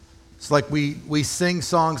It's like we sing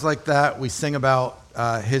songs like that. We sing about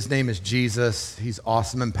his name is Jesus. He's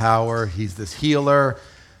awesome in power. He's this healer.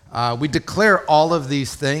 We declare all of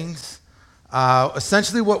these things.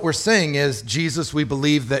 Essentially what we're saying is, Jesus, we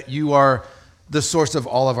believe that you are the source of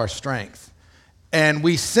all of our strength. And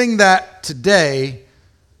we sing that today,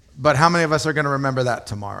 but how many of us are going to remember that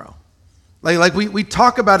tomorrow? Like we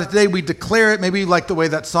talk about it today, we declare it, maybe like the way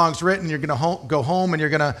that song's written, you're going to go home and you're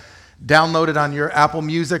going to download it on your Apple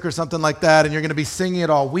Music or something like that, and you're going to be singing it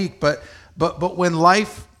all week. But when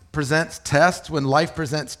life presents tests, when life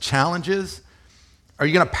presents challenges, are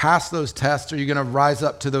you going to pass those tests? Are you going to rise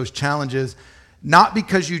up to those challenges? Not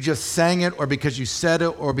because you just sang it or because you said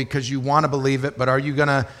it or because you want to believe it, but are you going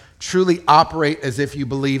to truly operate as if you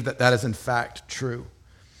believe that that is in fact true?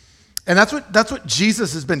 And that's what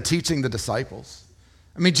Jesus has been teaching the disciples.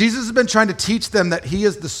 I mean, Jesus has been trying to teach them that he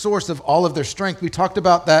is the source of all of their strength. We talked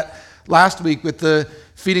about that last week with the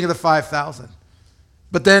feeding of the 5,000.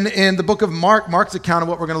 But then in the book of Mark's account of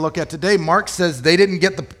what we're going to look at today, Mark says they didn't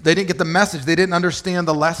get the message. They didn't understand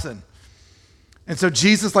the lesson. And so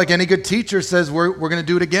Jesus, like any good teacher, says we're going to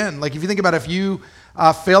do it again. Like if you think about it, if you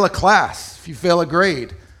fail a class, if you fail a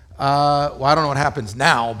grade, well, I don't know what happens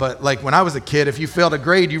now, but like when I was a kid, if you failed a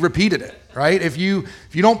grade, you repeated it, right? If you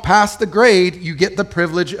don't pass the grade, you get the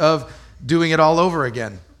privilege of doing it all over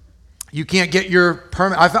again. You can't get your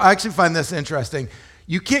permit. I actually find this interesting.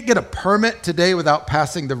 You can't get a permit today without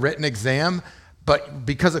passing the written exam, but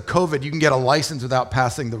because of COVID, you can get a license without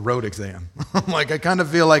passing the road exam. Like I kind of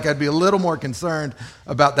feel like I'd be a little more concerned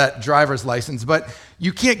about that driver's license, but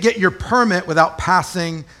you can't get your permit without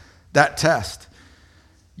passing that test.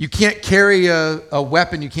 You can't carry a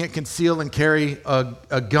weapon, you can't conceal and carry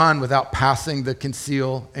a gun without passing the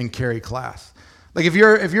conceal and carry class. Like if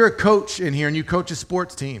you're a coach in here and you coach a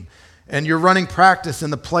sports team and you're running practice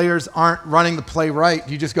and the players aren't running the play right,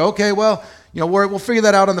 you just go, okay, well, we'll figure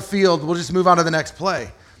that out on the field, we'll just move on to the next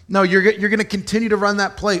play. No, you're going to continue to run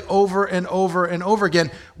that play over and over and over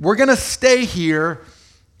again. We're going to stay here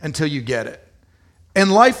until you get it.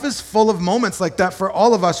 And life is full of moments like that for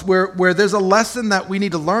all of us where there's a lesson that we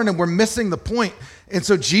need to learn and we're missing the point. And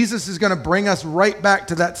so Jesus is going to bring us right back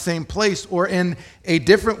to that same place or in a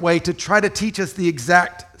different way to try to teach us the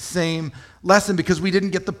exact same lesson because we didn't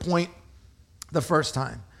get the point the first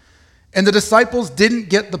time. And the disciples didn't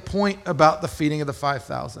get the point about the feeding of the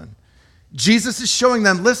 5,000. Jesus is showing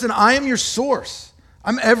them, listen, I am your source.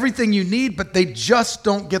 I'm everything you need, but they just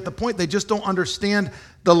don't get the point. They just don't understand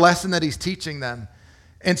the lesson that he's teaching them.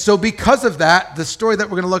 And so because of that, the story that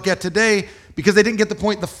we're going to look at today, because they didn't get the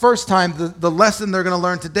point the first time, the lesson they're going to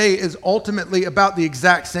learn today is ultimately about the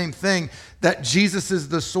exact same thing, that Jesus is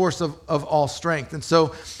the source of all strength. And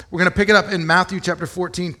so we're going to pick it up in Matthew chapter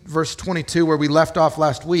 14, verse 22, where we left off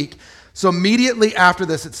last week. So immediately after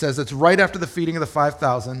this, it says, it's right after the feeding of the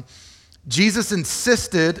 5,000, Jesus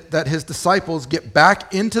insisted that his disciples get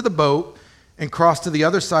back into the boat and cross to the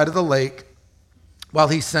other side of the lake while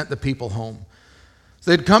he sent the people home. So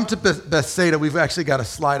they'd come to Bethsaida. We've actually got a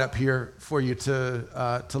slide up here for you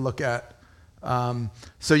to look at.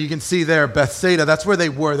 So you can see there, Bethsaida, that's where they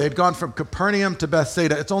were. They'd gone from Capernaum to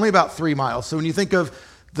Bethsaida. It's only about 3 miles. So when you think of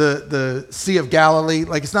the Sea of Galilee,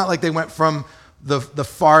 like it's not like they went from the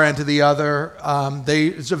far end to the other.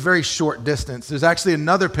 It's a very short distance. There's actually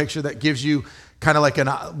another picture that gives you kind of like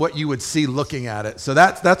what you would see looking at it. So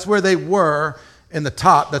that's where they were in the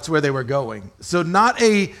top. That's where they were going. So not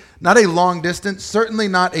a long distance, certainly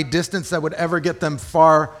not a distance that would ever get them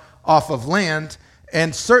far off of land,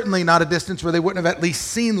 and certainly not a distance where they wouldn't have at least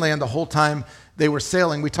seen land the whole time they were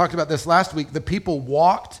sailing. We talked about this last week. The people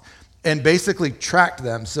walked and basically tracked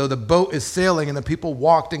them. So the boat is sailing and the people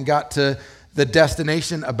walked and got to the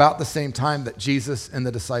destination about the same time that Jesus and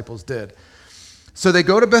the disciples did. So they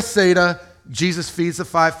go to Bethsaida, Jesus feeds the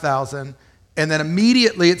 5,000, and then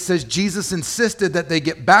immediately it says Jesus insisted that they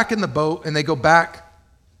get back in the boat and they go back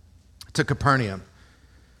to Capernaum,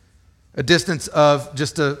 a distance of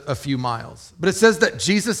just a few miles. But it says that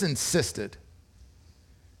Jesus insisted.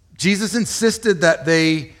 Jesus insisted that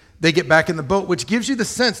they get back in the boat, which gives you the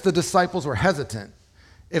sense the disciples were hesitant.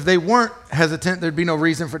 If they weren't hesitant, there'd be no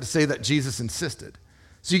reason for it to say that Jesus insisted.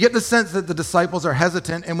 So you get the sense that the disciples are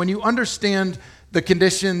hesitant, and when you understand the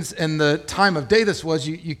conditions and the time of day this was,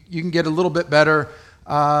 you can get a little bit better,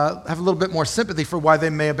 have a little bit more sympathy for why they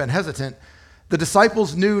may have been hesitant. The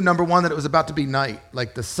disciples knew, number one, that it was about to be night.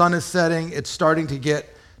 Like the sun is setting, it's starting to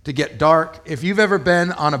get dark. If you've ever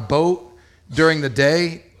been on a boat during the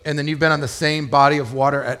day and then you've been on the same body of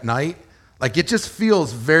water at night, like it just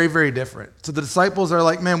feels very, very different. So the disciples are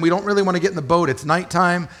like, man, we don't really want to get in the boat. It's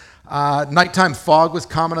nighttime. Nighttime fog was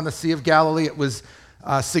common on the Sea of Galilee. It was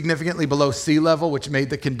significantly below sea level, which made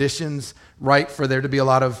the conditions right for there to be a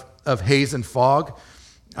lot of haze and fog.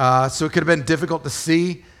 So it could have been difficult to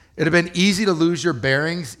see. It would have been easy to lose your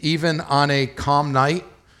bearings, even on a calm night.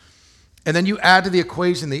 And then you add to the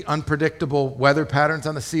equation the unpredictable weather patterns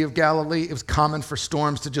on the Sea of Galilee. It was common for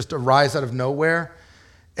storms to just arise out of nowhere.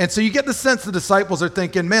 And so you get the sense the disciples are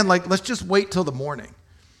thinking, man, like, let's just wait till the morning.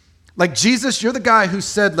 Like, Jesus, you're the guy who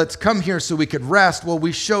said, let's come here so we could rest. Well,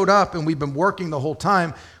 we showed up and we've been working the whole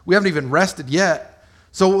time. We haven't even rested yet.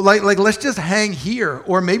 So like let's just hang here.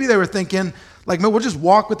 Or maybe they were thinking, like, man, we'll just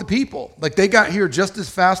walk with the people. Like, they got here just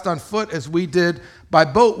as fast on foot as we did by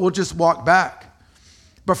boat. We'll just walk back.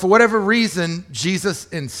 But for whatever reason, Jesus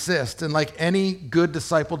insists. And like any good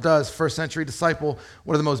disciple does, first century disciple,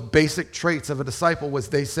 one of the most basic traits of a disciple was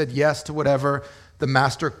they said yes to whatever the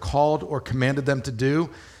master called or commanded them to do.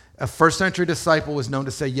 A first century disciple was known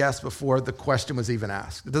to say yes before the question was even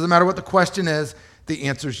asked. It doesn't matter what the question is, the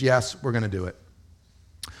answer is yes, we're going to do it.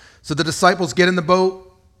 So the disciples get in the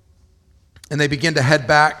boat and they begin to head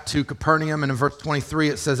back to Capernaum. And in verse 23,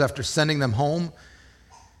 it says, after sending them home,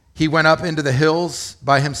 he went up into the hills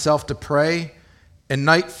by himself to pray, and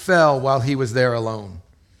night fell while he was there alone.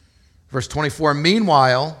 Verse 24,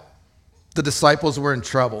 meanwhile, the disciples were in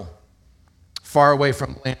trouble, far away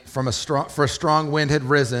from land, for a strong wind had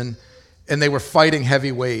risen, and they were fighting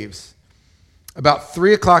heavy waves. About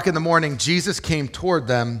 3 o'clock in the morning, Jesus came toward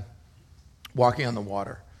them, walking on the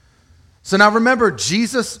water. So now remember,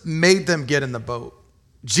 Jesus made them get in the boat.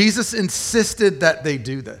 Jesus insisted that they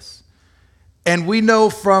do this. And we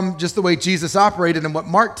know from just the way Jesus operated and what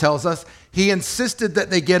Mark tells us, he insisted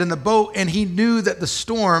that they get in the boat, and he knew that the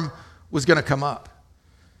storm was going to come up.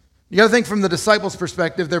 You got to think from the disciples'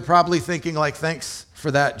 perspective, they're probably thinking like, thanks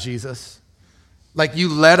for that, Jesus. Like, you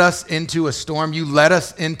led us into a storm. You led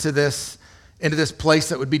us into this place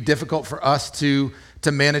that would be difficult for us to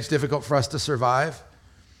manage, difficult for us to survive.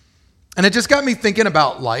 And it just got me thinking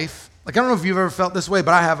about life. Like, I don't know if you've ever felt this way,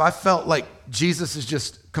 but I have. I felt like Jesus has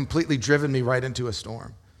just completely driven me right into a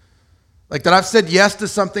storm. Like, that I've said yes to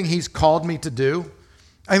something he's called me to do.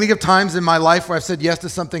 I think of times in my life where I've said yes to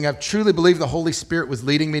something I've truly believed the Holy Spirit was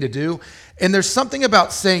leading me to do. And there's something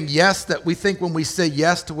about saying yes that we think when we say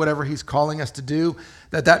yes to whatever he's calling us to do,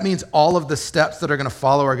 that means all of the steps that are going to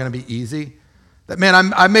follow are going to be easy. That,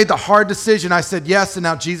 man, I made the hard decision. I said yes, and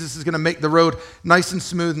now Jesus is going to make the road nice and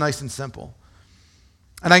smooth, nice and simple.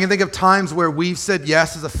 And I can think of times where we've said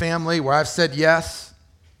yes as a family, where I've said yes,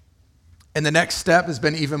 and the next step has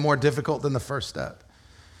been even more difficult than the first step.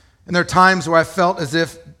 And there are times where I felt as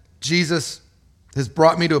if Jesus has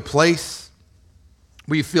brought me to a place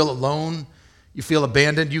where you feel alone, you feel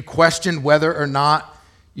abandoned, you question whether or not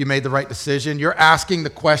you made the right decision. You're asking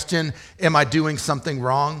the question, am I doing something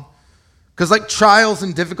wrong? Because like trials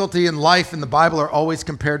and difficulty in life in the Bible are always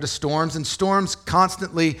compared to storms, and storms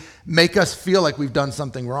constantly make us feel like we've done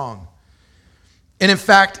something wrong. And in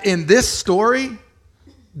fact, in this story,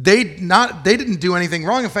 they didn't do anything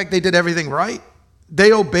wrong. In fact, they did everything right.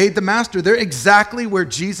 They obeyed the master. They're exactly where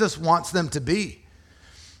Jesus wants them to be.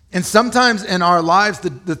 And sometimes in our lives,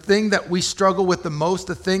 the thing that we struggle with the most,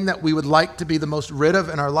 the thing that we would like to be the most rid of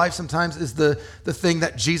in our life sometimes is the thing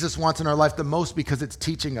that Jesus wants in our life the most, because it's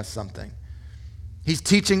teaching us something. He's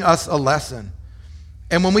teaching us a lesson.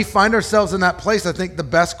 And when we find ourselves in that place, I think the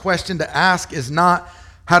best question to ask is not,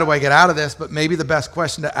 how do I get out of this? But maybe the best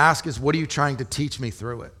question to ask is, what are you trying to teach me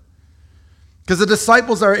through it? Because the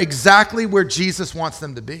disciples are exactly where Jesus wants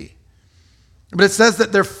them to be. But it says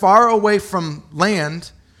that they're far away from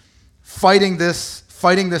land fighting this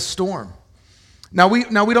storm. Now we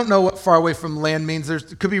don't know what far away from land means.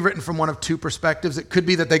 It could be written from one of two perspectives. It could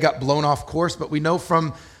be that they got blown off course, but we know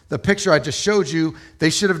from the picture I just showed you, they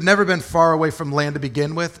should have never been far away from land to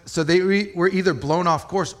begin with. So they were either blown off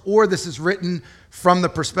course, or this is written from the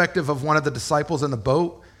perspective of one of the disciples in the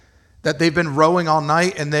boat, that they've been rowing all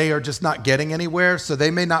night and they are just not getting anywhere. So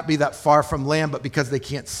they may not be that far from land, but because they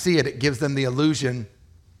can't see it, it gives them the illusion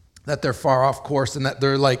that they're far off course and that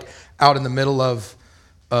they're like out in the middle of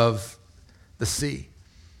the sea.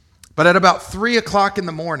 But at about 3 o'clock in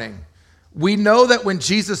the morning, we know that when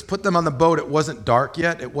Jesus put them on the boat, it wasn't dark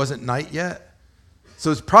yet. It wasn't night yet. So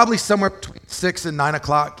it's probably somewhere between 6 and 9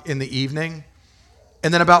 o'clock in the evening.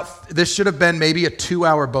 And then this should have been maybe a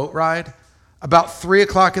 2-hour boat ride. About 3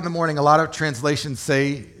 o'clock in the morning, a lot of translations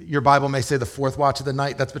say, your Bible may say the fourth watch of the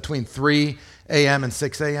night. That's between 3 a.m. and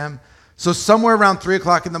 6 a.m. So somewhere around 3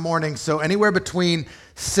 o'clock in the morning, so anywhere between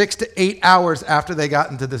 6 to 8 hours after they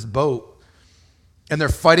got into this boat, and they're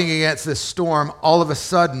fighting against this storm, all of a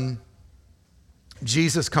sudden,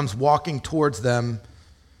 Jesus comes walking towards them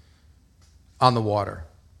on the water.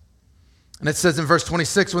 And it says in verse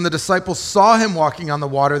 26, when the disciples saw him walking on the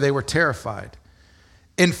water, they were terrified.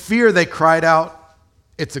 In fear, they cried out,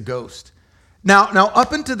 "It's a ghost." Now,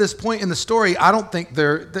 up until this point in the story, I don't think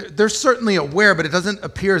they're certainly aware, but it doesn't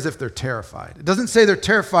appear as if they're terrified. It doesn't say they're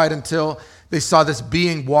terrified until they saw this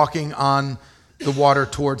being walking on the water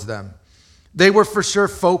towards them. They were for sure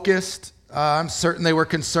focused. I'm certain they were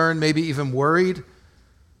concerned, maybe even worried,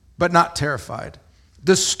 but not terrified.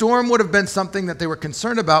 The storm would have been something that they were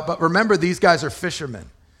concerned about, but remember, these guys are fishermen.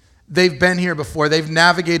 They've been here before. They've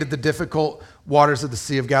navigated the difficult waters of the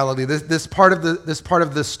Sea of Galilee. This part of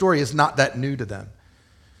the story is not that new to them.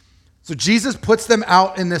 So Jesus puts them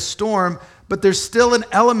out in this storm, but there's still an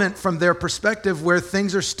element from their perspective where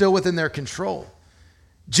things are still within their control.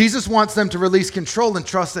 Jesus wants them to release control and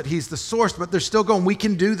trust that he's the source, but they're still going, we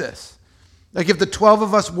can do this. Like if the 12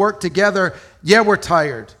 of us work together, yeah, we're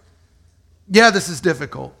tired. Yeah, this is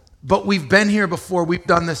difficult, but we've been here before. We've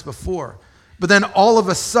done this before. But then all of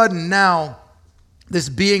a sudden now, this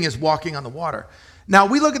being is walking on the water. Now,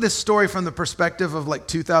 we look at this story from the perspective of like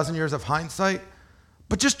 2,000 years of hindsight,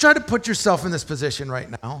 but just try to put yourself in this position right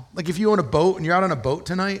now. Like if you own a boat and you're out on a boat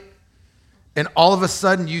tonight, and all of a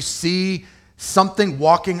sudden you see something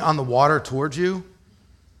walking on the water towards you,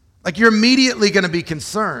 like you're immediately going to be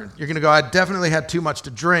concerned. You're going to go, I definitely had too much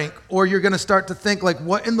to drink. Or you're going to start to think like,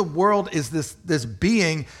 what in the world is this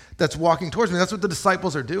being that's walking towards me? That's what the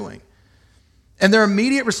disciples are doing. And their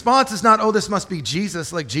immediate response is not, oh, this must be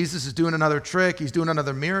Jesus. Like Jesus is doing another trick. He's doing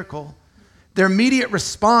another miracle. Their immediate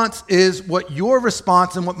response is what your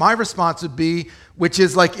response and what my response would be, which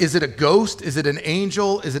is like, is it a ghost? Is it an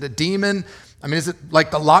angel? Is it a demon? I mean, is it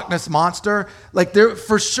like the Loch Ness Monster? Like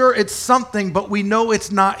for sure it's something, but we know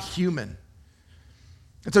it's not human.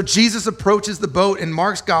 And so Jesus approaches the boat. In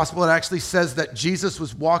Mark's gospel, it actually says that Jesus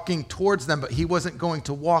was walking towards them, but he wasn't going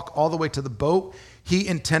to walk all the way to the boat. He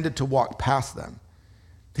intended to walk past them.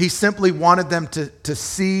 He simply wanted them to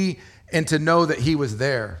see and to know that he was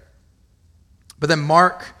there. But then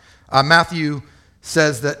Matthew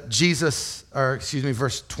says that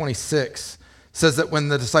verse 26 says that when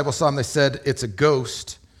the disciples saw him, they said, it's a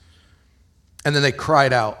ghost. And then they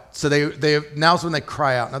cried out. So now's when they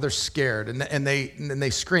cry out. Now they're scared and they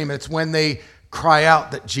scream. And it's when they cry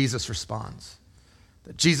out that Jesus responds.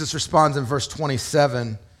 That Jesus responds in verse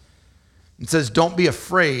 27 and says, don't be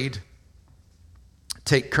afraid.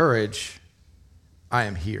 Take courage. I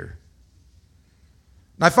am here.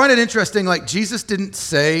 And I find it interesting, like Jesus didn't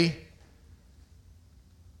say,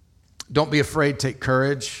 don't be afraid, take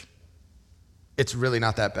courage. It's really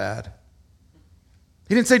not that bad.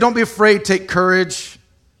 He didn't say, don't be afraid, take courage.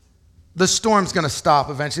 The storm's going to stop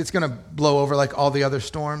eventually. It's going to blow over like all the other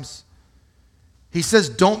storms. He says,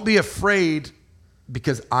 don't be afraid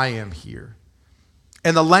because I am here.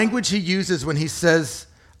 And the language he uses when he says,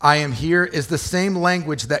 I am here, is the same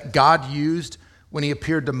language that God used when he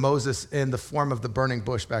appeared to Moses in the form of the burning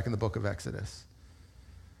bush back in the book of Exodus.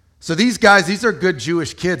 So these guys, these are good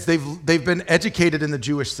Jewish kids. They've been educated in the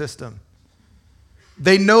Jewish system.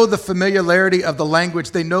 They know the familiarity of the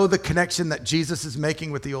language. They know the connection that Jesus is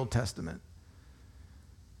making with the Old Testament.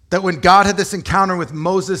 That when God had this encounter with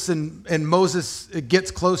Moses and Moses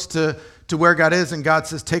gets close to where God is and God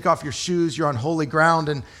says, take off your shoes, you're on holy ground.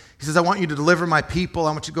 And he says, I want you to deliver my people.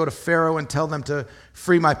 I want you to go to Pharaoh and tell them to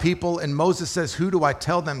free my people. And Moses says, who do I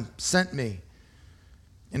tell them sent me?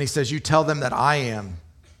 And he says, you tell them that I am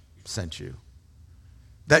sent you.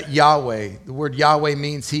 That Yahweh, the word Yahweh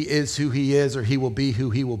means he is who he is, or he will be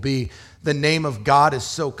who he will be. The name of God is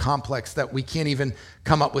so complex that we can't even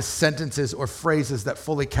come up with sentences or phrases that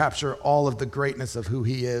fully capture all of the greatness of who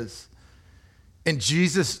he is. And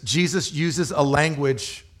Jesus uses a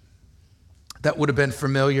language that would have been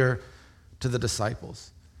familiar to the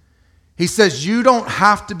disciples. He says, you don't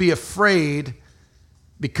have to be afraid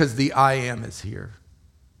because the I am is here.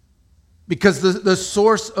 Because the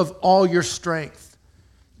source of all your strength,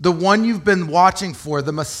 the one you've been watching for,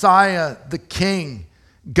 the Messiah, the King,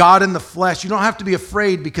 God in the flesh, you don't have to be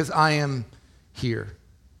afraid because I am here.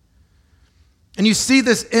 And you see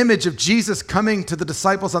this image of Jesus coming to the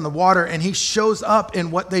disciples on the water, and he shows up in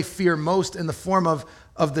what they fear most in the form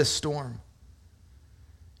of this storm.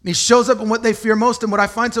 And he shows up in what they fear most. And what I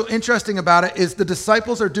find so interesting about it is the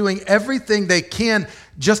disciples are doing everything they can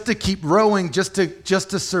just to keep rowing, just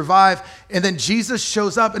to survive. And then Jesus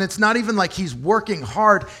shows up, and it's not even like he's working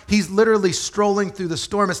hard. He's literally strolling through the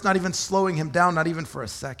storm. It's not even slowing him down, not even for a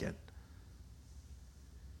second.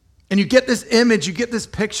 And you get this image, you get this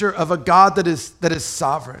picture of a God that is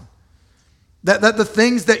sovereign. That the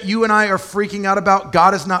things that you and I are freaking out about,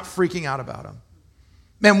 God is not freaking out about them.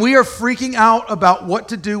 Man, we are freaking out about what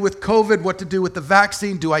to do with COVID, what to do with the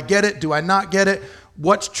vaccine. Do I get it? Do I not get it?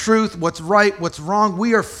 What's truth? What's right? What's wrong?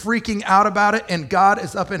 We are freaking out about it, and God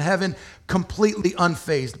is up in heaven completely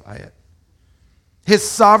unfazed by it. His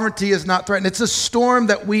sovereignty is not threatened. It's a storm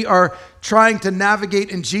that we are trying to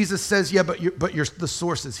navigate, and Jesus says, yeah, but the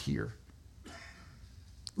source is here.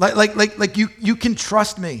 Like you can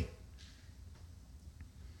trust me.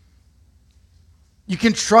 You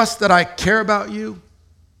can trust that I care about you.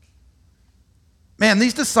 Man,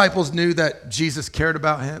 these disciples knew that Jesus cared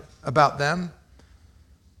about them.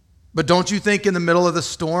 But don't you think in the middle of the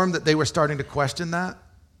storm that they were starting to question that?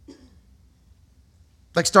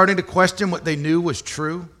 Like starting to question what they knew was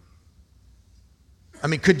true? I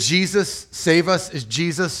mean, could Jesus save us? Is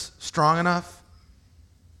Jesus strong enough?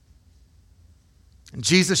 And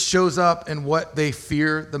Jesus shows up in what they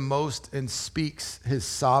fear the most and speaks his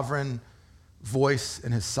sovereign voice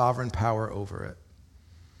and his sovereign power over it.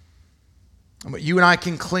 And what you and I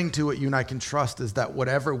can cling to, what you and I can trust is that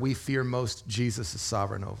whatever we fear most, Jesus is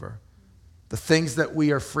sovereign over. The things that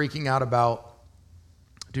we are freaking out about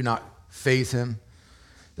do not faze him.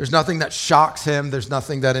 There's nothing that shocks him. There's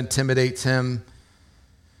nothing that intimidates him.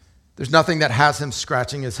 There's nothing that has him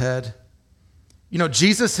scratching his head. You know,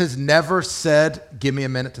 Jesus has never said, give me a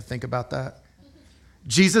minute to think about that.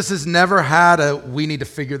 Jesus has never had a we need to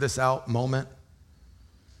figure this out moment.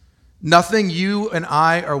 Nothing you and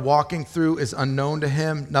I are walking through is unknown to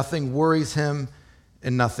him. Nothing worries him,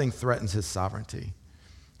 and nothing threatens his sovereignty.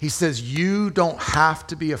 He says, you don't have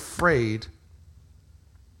to be afraid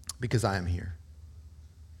because I am here.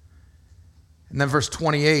 And then verse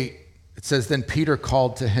 28, it says, then Peter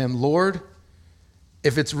called to him, Lord,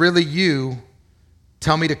 if it's really you,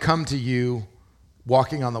 tell me to come to you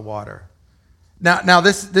walking on the water. Now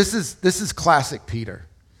this is classic Peter.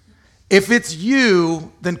 If it's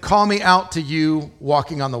you, then call me out to you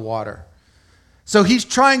walking on the water. So he's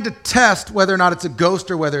trying to test whether or not it's a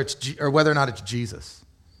ghost or whether or not it's Jesus.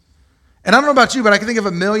 And I don't know about you, but I can think of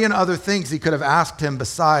a million other things he could have asked him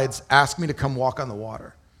besides ask me to come walk on the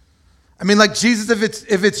water. I mean, like, Jesus,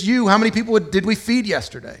 if it's you, how many people did we feed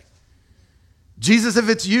yesterday? Jesus, if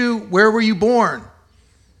it's you, where were you born?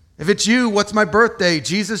 If it's you, what's my birthday?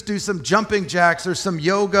 Jesus, do some jumping jacks or some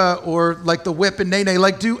yoga or like the whip and nay-nay.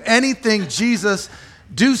 Like, do anything, Jesus.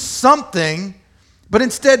 Do something. But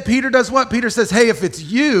instead, Peter does what? Peter says, hey, if it's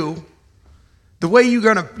you, the way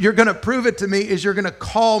you're gonna prove it to me is you're gonna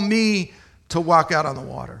call me to walk out on the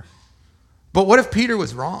water. But what if Peter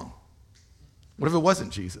was wrong? What if it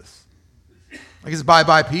wasn't Jesus? Like, it's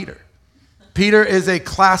bye-bye Peter. Peter is a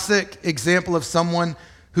classic example of someone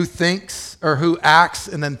who thinks or who acts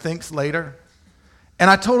and then thinks later. And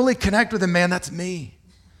I totally connect with him, man. That's me.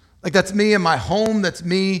 Like, that's me in my home. That's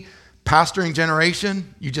me pastoring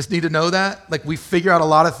Generation. You just need to know that. Like, we figure out a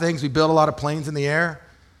lot of things. We build a lot of planes in the air.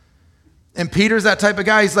 And Peter's that type of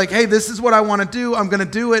guy. He's like, hey, this is what I want to do. I'm going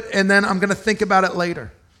to do it, and then I'm going to think about it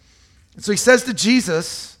later. And so he says to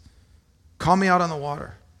Jesus, call me out on the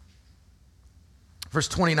water. Verse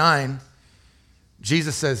 29,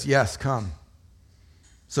 Jesus says, yes, come.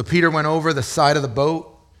 So Peter went over the side of the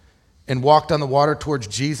boat and walked on the water towards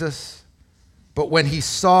Jesus. But when he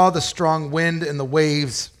saw the strong wind and the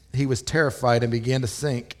waves, he was terrified and began to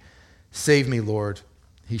sink. Save me, Lord,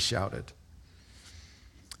 he shouted.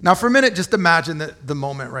 Now, for a minute, just imagine the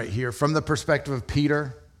moment right here from the perspective of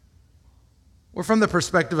Peter or from the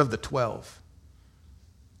perspective of the 12.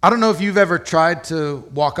 I don't know if you've ever tried to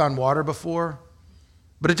walk on water before,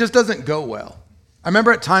 but it just doesn't go well. I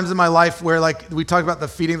remember at times in my life where, like, we talked about the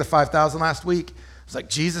feeding the 5,000 last week. It's like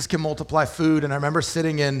Jesus can multiply food. And I remember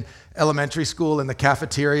sitting in elementary school in the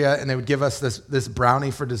cafeteria, and they would give us this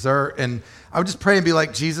brownie for dessert. And I would just pray and be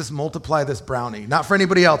like, Jesus, multiply this brownie. Not for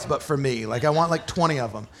anybody else, but for me. Like, I want like 20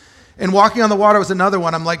 of them. And walking on the water was another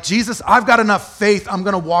one. I'm like, Jesus, I've got enough faith. I'm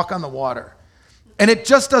going to walk on the water. And it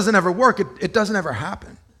just doesn't ever work. It doesn't ever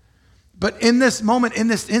happen. But in this moment, in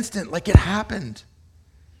this instant, like, it happened.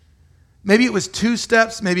 Maybe it was 2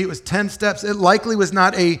 steps, maybe it was 10 steps. It likely was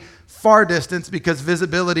not a far distance because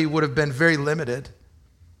visibility would have been very limited.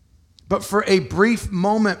 But for a brief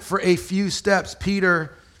moment, for a few steps,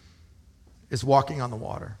 Peter is walking on the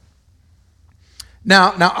water.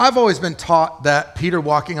 Now I've always been taught that Peter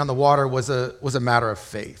walking on the water was a matter of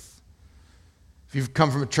faith. If you've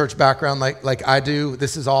come from a church background like I do,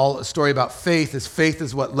 this is all a story about faith. His faith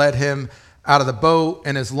is what led him out of the boat,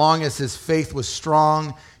 and as long as his faith was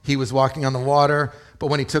strong, he was walking on the water. But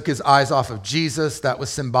when he took his eyes off of Jesus, that was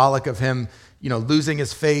symbolic of him, losing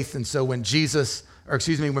his faith. And so when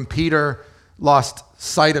Peter lost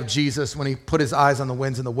sight of Jesus, when he put his eyes on the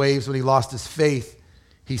winds and the waves, when he lost his faith,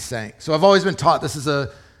 he sank. So I've always been taught this is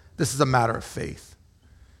a matter of faith.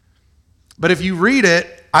 But if you read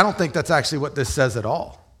it, I don't think that's actually what this says at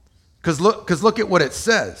all. Because look at what it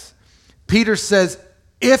says. Peter says,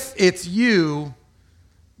 if it's you,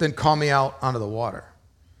 then call me out onto the water.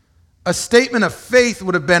 A statement of faith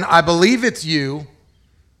would have been, I believe it's you,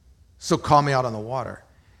 so call me out on the water.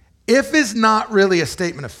 If is not really a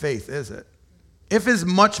statement of faith, is it? If is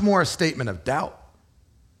much more a statement of doubt.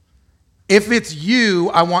 If it's you,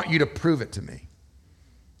 I want you to prove it to me.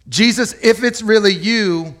 Jesus, if it's really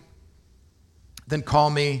you, then call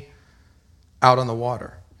me out on the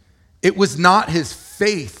water. It was not his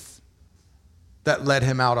faith that led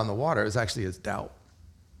him out on the water. It was actually his doubt.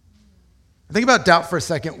 Think about doubt for a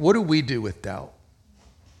second. What do we do with doubt?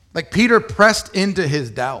 Like Peter pressed into his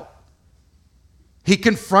doubt. He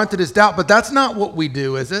confronted his doubt, but that's not what we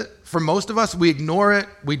do, is it? For most of us, we ignore it,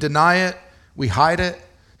 we deny it, we hide it.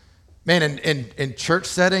 Man, in church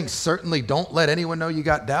settings, certainly don't let anyone know you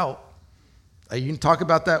got doubt. You can talk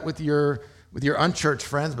about that with your unchurched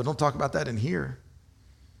friends, but don't talk about that in here.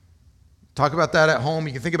 Talk about that at home.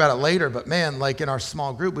 You can think about it later, but man, like in our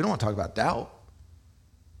small group, we don't want to talk about doubt.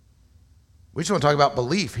 We just want to talk about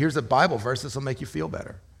belief. Here's a Bible verse that will make you feel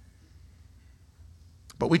better.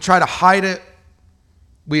 But we try to hide it.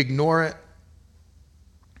 We ignore it.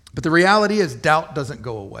 But the reality is doubt doesn't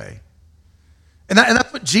go away. And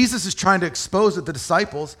that's what Jesus is trying to expose with the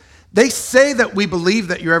disciples. They say that we believe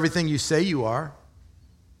that you're everything you say you are.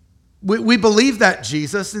 We believe that,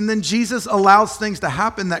 Jesus. And then Jesus allows things to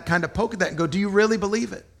happen that kind of poke at that and go, do you really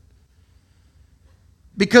believe it?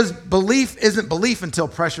 Because belief isn't belief until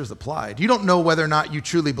pressure is applied. You don't know whether or not you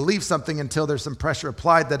truly believe something until there's some pressure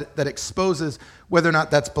applied that exposes whether or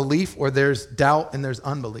not that's belief or there's doubt and there's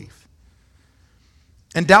unbelief.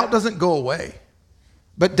 And doubt doesn't go away.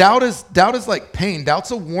 But doubt is like pain.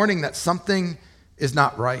 Doubt's a warning that something is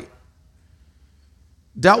not right.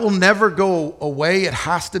 Doubt will never go away. It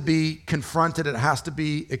has to be confronted. It has to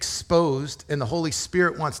be exposed. And the Holy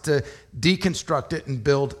Spirit wants to deconstruct it and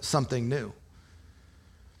build something new.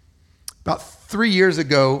 About 3 years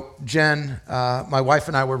ago, Jen, my wife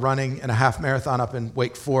and I were running in a half marathon up in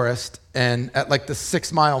Wake Forest, and at like the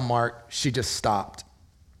 6 mile mark, she just stopped.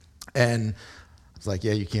 And I was like,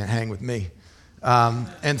 yeah, you can't hang with me.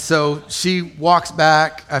 And so she walks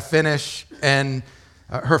back, I finish, and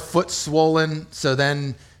her foot's swollen. So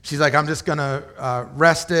then she's like, I'm just gonna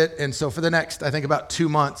rest it. And so for the next, I think about 2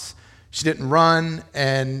 months, she didn't run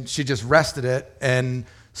and she just rested it. And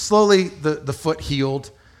slowly the foot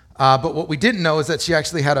healed. But what we didn't know is that she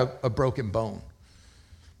actually had a broken bone.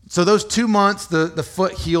 So those 2 months, the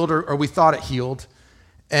foot healed, or we thought it healed.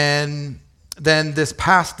 And then this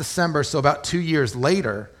past December, so about 2 years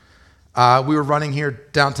later, we were running here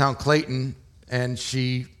downtown Clayton, and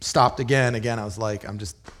she stopped again. Again, I was like, I'm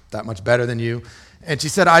just that much better than you. And she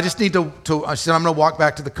said, I just need to she said, I'm going to walk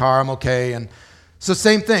back to the car. I'm okay. And so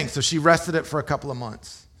same thing. So she rested it for a couple of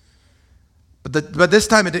months. But this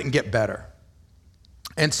time it didn't get better.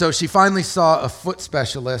 And so she finally saw a foot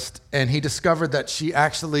specialist, and he discovered that she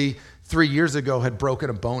actually 3 years ago had broken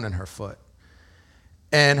a bone in her foot.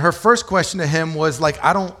 And her first question to him was like,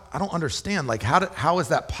 I don't understand. Like, how is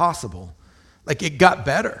that possible? Like, it got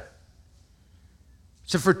better.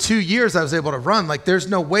 So for 2 years I was able to run. Like, there's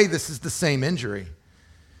no way this is the same injury.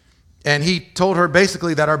 And he told her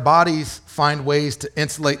basically that our bodies find ways to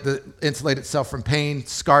insulate itself from pain.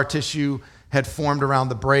 Scar tissue had formed around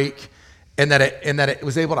the break. And that it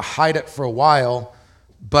was able to hide it for a while,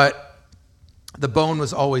 but the bone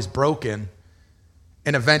was always broken,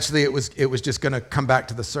 and eventually it was just going to come back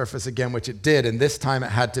to the surface again, which it did, and this time it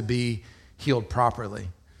had to be healed properly.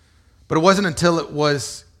 But it wasn't until it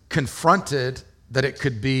was confronted that it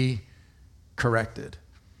could be corrected.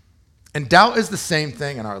 And doubt is the same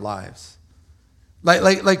thing in our lives.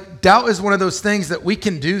 Like doubt is one of those things that we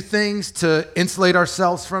can do things to insulate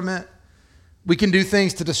ourselves from it. We can do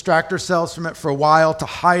things to distract ourselves from it for a while, to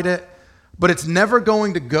hide it, but it's never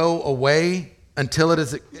going to go away until it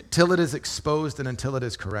is exposed and until it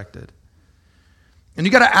is corrected. And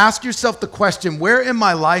you got to ask yourself the question, where in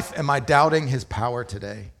my life am I doubting his power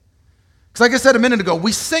today? Because like I said a minute ago,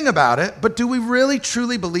 we sing about it, but do we really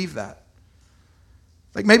truly believe that?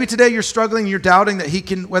 Like maybe today you're struggling, you're doubting that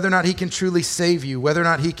whether or not he can truly save you, whether or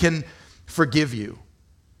not he can forgive you.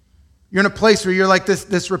 You're in a place where you're like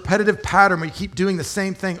this repetitive pattern where you keep doing the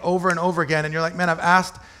same thing over and over again. And you're like, man, I've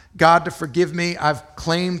asked God to forgive me. I've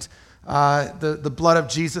claimed the blood of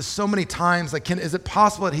Jesus so many times. Like, is it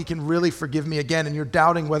possible that he can really forgive me again? And you're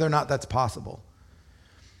doubting whether or not that's possible.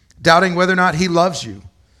 Doubting whether or not he loves you.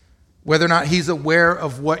 Whether or not he's aware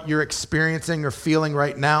of what you're experiencing or feeling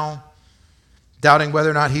right now. doubting whether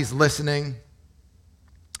or not he's listening,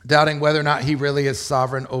 doubting whether or not he really is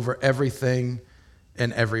sovereign over everything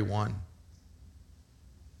and everyone.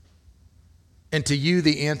 And to you,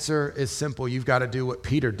 the answer is simple. You've got to do what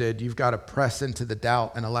Peter did. You've got to press into the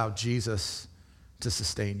doubt and allow Jesus to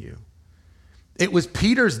sustain you. It was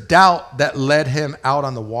Peter's doubt that led him out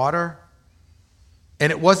on the water,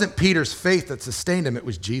 and it wasn't Peter's faith that sustained him. It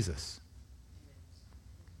was Jesus.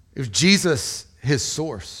 It was Jesus, his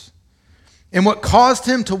source. And what caused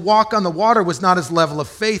him to walk on the water was not his level of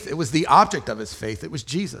faith. It was the object of his faith. It was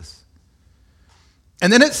Jesus.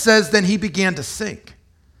 And then it says, then he began to sink.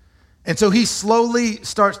 And so he slowly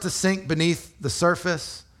starts to sink beneath the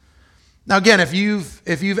surface. Now again, if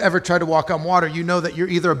you've ever tried to walk on water, you know that you're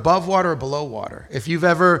either above water or below water. If you've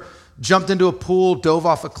ever jumped into a pool, dove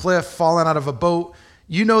off a cliff, fallen out of a boat,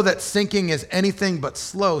 you know that sinking is anything but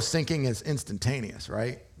slow. Sinking is instantaneous,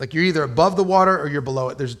 right? Like you're either above the water or you're below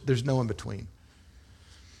it. There's no in between.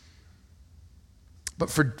 But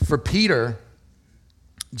for Peter,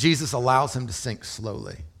 Jesus allows him to sink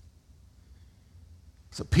slowly.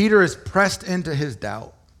 So Peter is pressed into his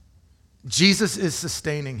doubt. Jesus is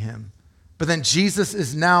sustaining him. But then Jesus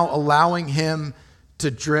is now allowing him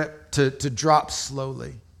to drop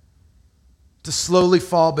slowly, to slowly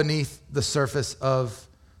fall beneath the surface of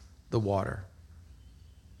the water.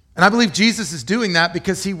 And I believe Jesus is doing that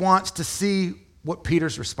because he wants to see what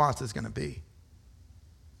Peter's response is going to be.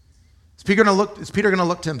 Is Peter going to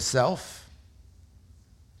look to himself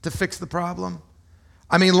to fix the problem?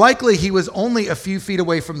 I mean, likely he was only a few feet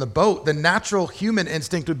away from the boat. The natural human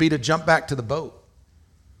instinct would be to jump back to the boat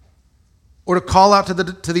or to call out to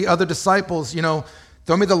the other disciples,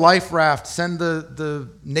 throw me the life raft, send the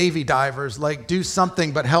Navy divers, like do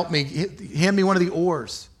something, but help me, hand me one of the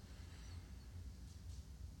oars.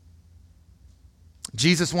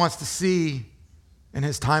 Jesus wants to see in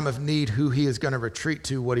his time of need who he is going to retreat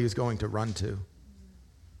to, what he is going to run to.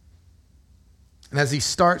 And as he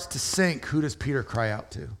starts to sink, who does Peter cry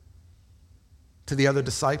out to? To the other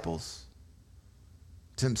disciples?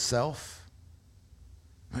 To himself?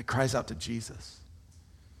 And he cries out to Jesus.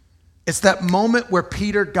 It's that moment where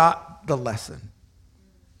Peter got the lesson.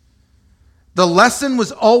 The lesson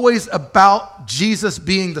was always about Jesus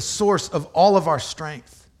being the source of all of our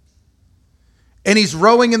strength. And he's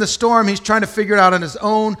rowing in the storm. He's trying to figure it out on his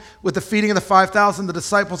own. With the feeding of the 5,000, the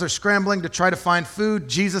disciples are scrambling to try to find food.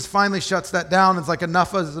 Jesus finally shuts that down. It's like,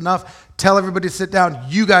 enough is enough. Tell everybody to sit down.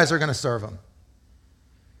 You guys are going to serve them.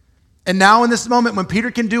 And now in this moment, when Peter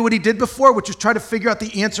can do what he did before, which is try to figure out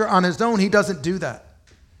the answer on his own, he doesn't do that.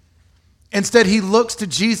 Instead, he looks to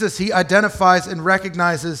Jesus. He identifies and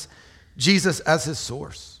recognizes Jesus as his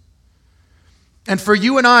source. And for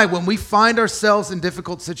you and I, when we find ourselves in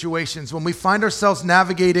difficult situations, when we find ourselves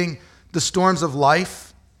navigating the storms of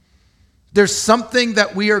life, there's something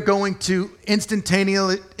that we are going to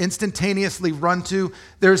instantaneously run to.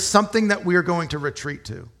 There's something that we are going to retreat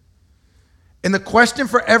to. And the question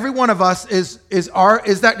for every one of us is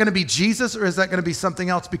that going to be Jesus or is that going to be something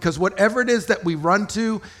else? Because whatever it is that we run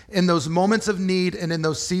to in those moments of need and in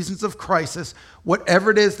those seasons of crisis, whatever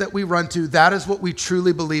it is that we run to, that is what we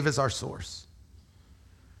truly believe is our source.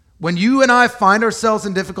 When you and I find ourselves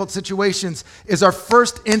in difficult situations, is our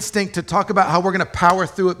first instinct to talk about how we're going to power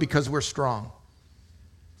through it because we're strong.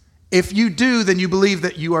 If you do, then you believe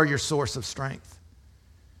that you are your source of strength.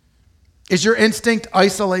 Is your instinct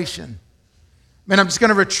isolation? Man, I'm just going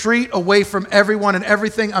to retreat away from everyone and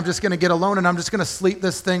everything. I'm just going to get alone and I'm just going to sleep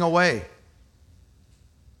this thing away.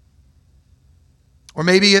 Or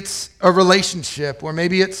maybe it's a relationship, or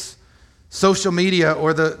maybe it's social media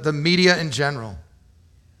or the media in general.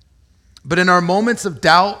 But in our moments of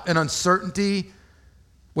doubt and uncertainty,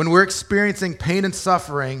 when we're experiencing pain and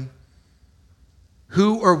suffering,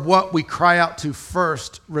 who or what we cry out to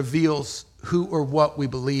first reveals who or what we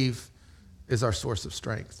believe is our source of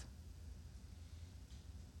strength.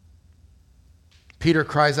 Peter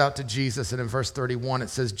cries out to Jesus, and in verse 31 it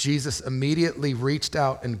says, Jesus immediately reached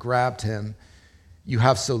out and grabbed him. You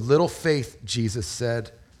have so little faith, Jesus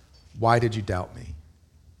said. Why did you doubt me?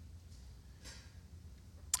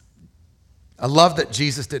 I love that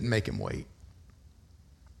Jesus didn't make him wait.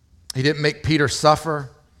 He didn't make Peter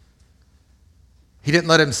suffer. He didn't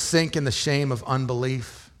let him sink in the shame of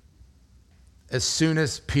unbelief. As soon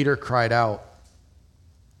as Peter cried out,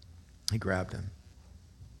 he grabbed him.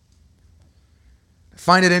 I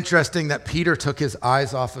find it interesting that Peter took his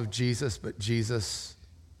eyes off of Jesus, but Jesus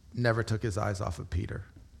never took his eyes off of Peter.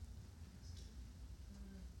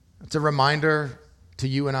 It's a reminder to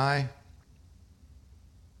you and I.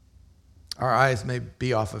 Our eyes may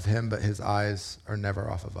be off of him, but his eyes are never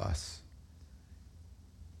off of us.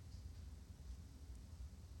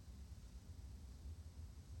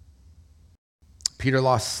 Peter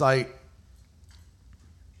lost sight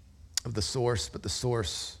of the source, but the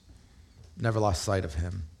source never lost sight of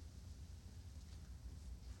him.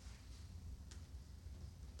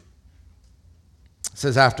 It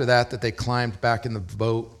says after that they climbed back in the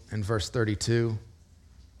boat in verse 32.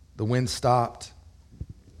 The wind stopped,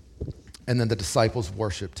 and then the disciples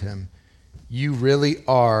worshiped him. "You really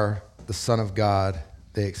are the Son of God,"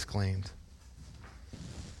 they exclaimed.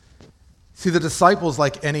 See, the disciples,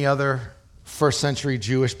 like any other first century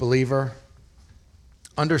Jewish believer,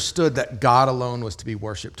 understood that God alone was to be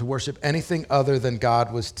worshiped. To worship anything other than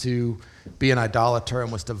God was to be an idolater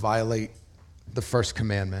and was to violate the first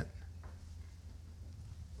commandment.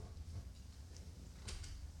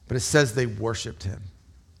 But it says they worshiped him.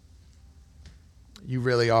 You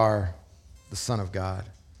really are the Son of God.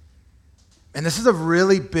 And this is a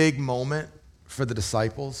really big moment for the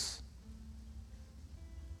disciples.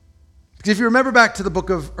 Because if you remember back to the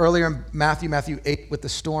book of earlier in Matthew 8 with the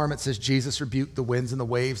storm, it says Jesus rebuked the winds and the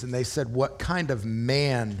waves, and they said, "What kind of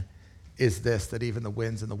man is this that even the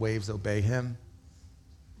winds and the waves obey him?"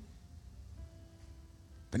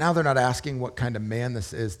 But now they're not asking what kind of man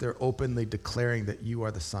this is. They're openly declaring that you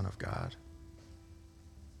are the Son of God.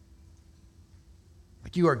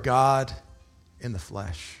 Like you are God in the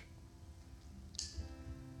flesh.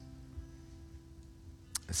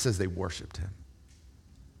 It says they worshiped him.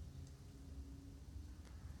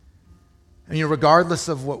 And regardless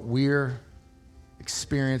of what we're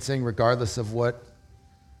experiencing, regardless of what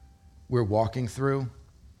we're walking through,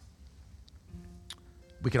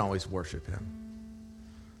 we can always worship him.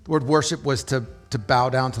 The word worship was to bow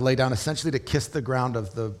down, to lay down, essentially to kiss the ground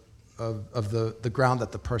of the ground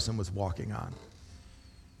that the person was walking on.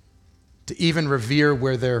 To even revere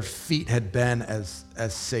where their feet had been as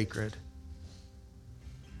sacred.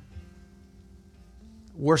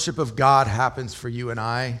 Worship of God happens for you and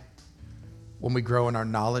I when we grow in our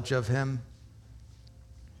knowledge of him.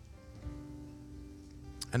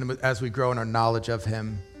 And as we grow in our knowledge of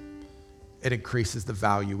him, it increases the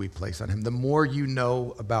value we place on him. The more you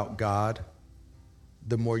know about God,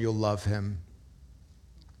 the more you'll love him,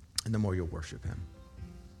 and the more you'll worship him.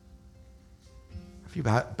 If you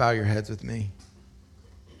bow your heads with me.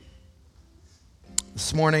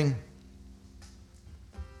 This morning,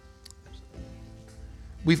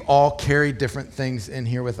 we've all carried different things in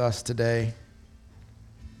here with us today.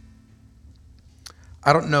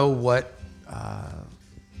 I don't know what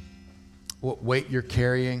weight you're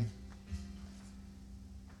carrying.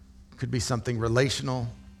 Could be something relational.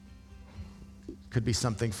 Could be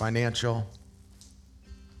something financial.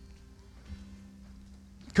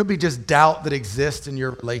 Could be just doubt that exists in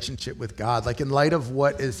your relationship with God. Like in light of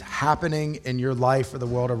what is happening in your life or the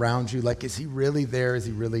world around you, like is he really there? Is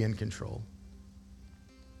he really in control?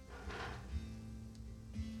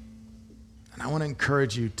 And I want to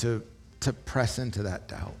encourage you to press into that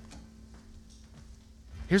doubt.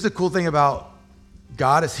 Here's the cool thing about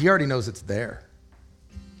God is he already knows it's there.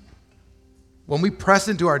 When we press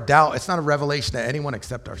into our doubt, it's not a revelation to anyone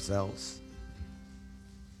except ourselves.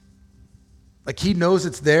 Like he knows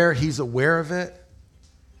it's there, he's aware of it.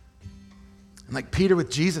 And like Peter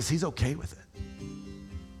with Jesus, he's okay with it.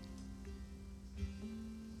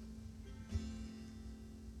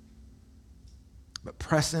 But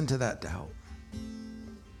press into that doubt.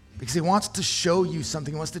 Because he wants to show you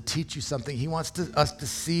something. He wants to teach you something. He wants us to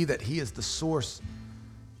see that he is the source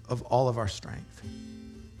of all of our strength.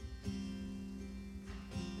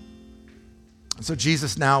 And so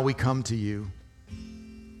Jesus, now we come to you.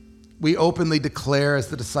 We openly declare, as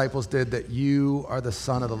the disciples did, that you are the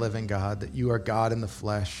Son of the living God, that you are God in the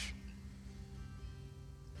flesh.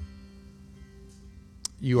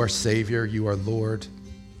 You are Savior. You are Lord.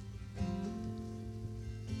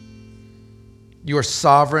 You are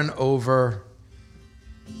sovereign over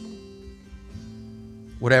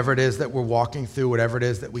whatever it is that we're walking through, whatever it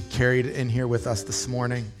is that we carried in here with us this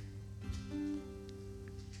morning.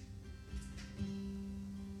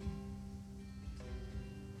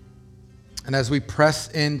 And as we press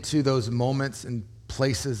into those moments and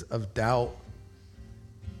places of doubt,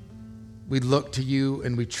 we look to you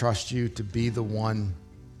and we trust you to be the one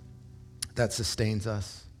that sustains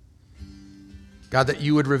us. God, that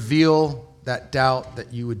you would reveal that doubt,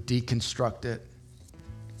 that you would deconstruct it,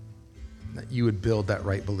 that you would build that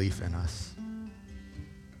right belief in us.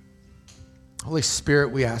 Holy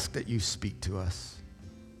Spirit, we ask that you speak to us.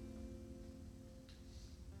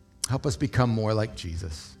 Help us become more like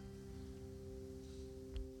Jesus.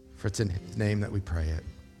 For it's in his name that we pray it.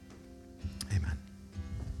 Amen.